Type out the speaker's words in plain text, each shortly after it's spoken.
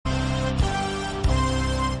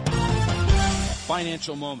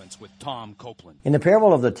Financial Moments with Tom Copeland. In the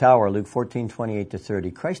parable of the tower, Luke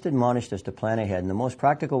 14:28-30, Christ admonished us to plan ahead, and the most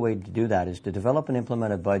practical way to do that is to develop and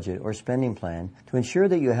implement a budget or spending plan to ensure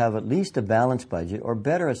that you have at least a balanced budget, or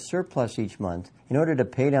better, a surplus each month, in order to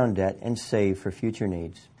pay down debt and save for future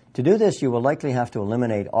needs. To do this, you will likely have to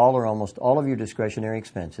eliminate all or almost all of your discretionary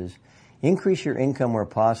expenses, increase your income where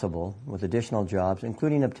possible with additional jobs,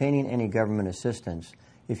 including obtaining any government assistance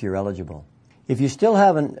if you're eligible. If you still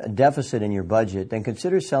have a deficit in your budget, then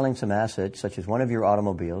consider selling some assets, such as one of your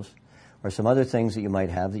automobiles, or some other things that you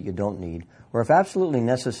might have that you don't need, or if absolutely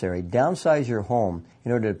necessary, downsize your home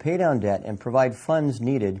in order to pay down debt and provide funds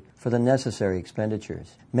needed for the necessary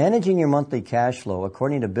expenditures. Managing your monthly cash flow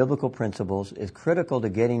according to biblical principles is critical to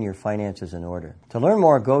getting your finances in order. To learn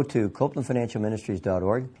more, go to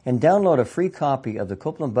CopelandFinancialMinistries.org and download a free copy of the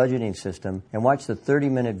Copeland Budgeting System and watch the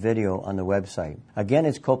 30-minute video on the website. Again,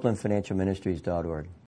 it's CopelandFinancialMinistries.org.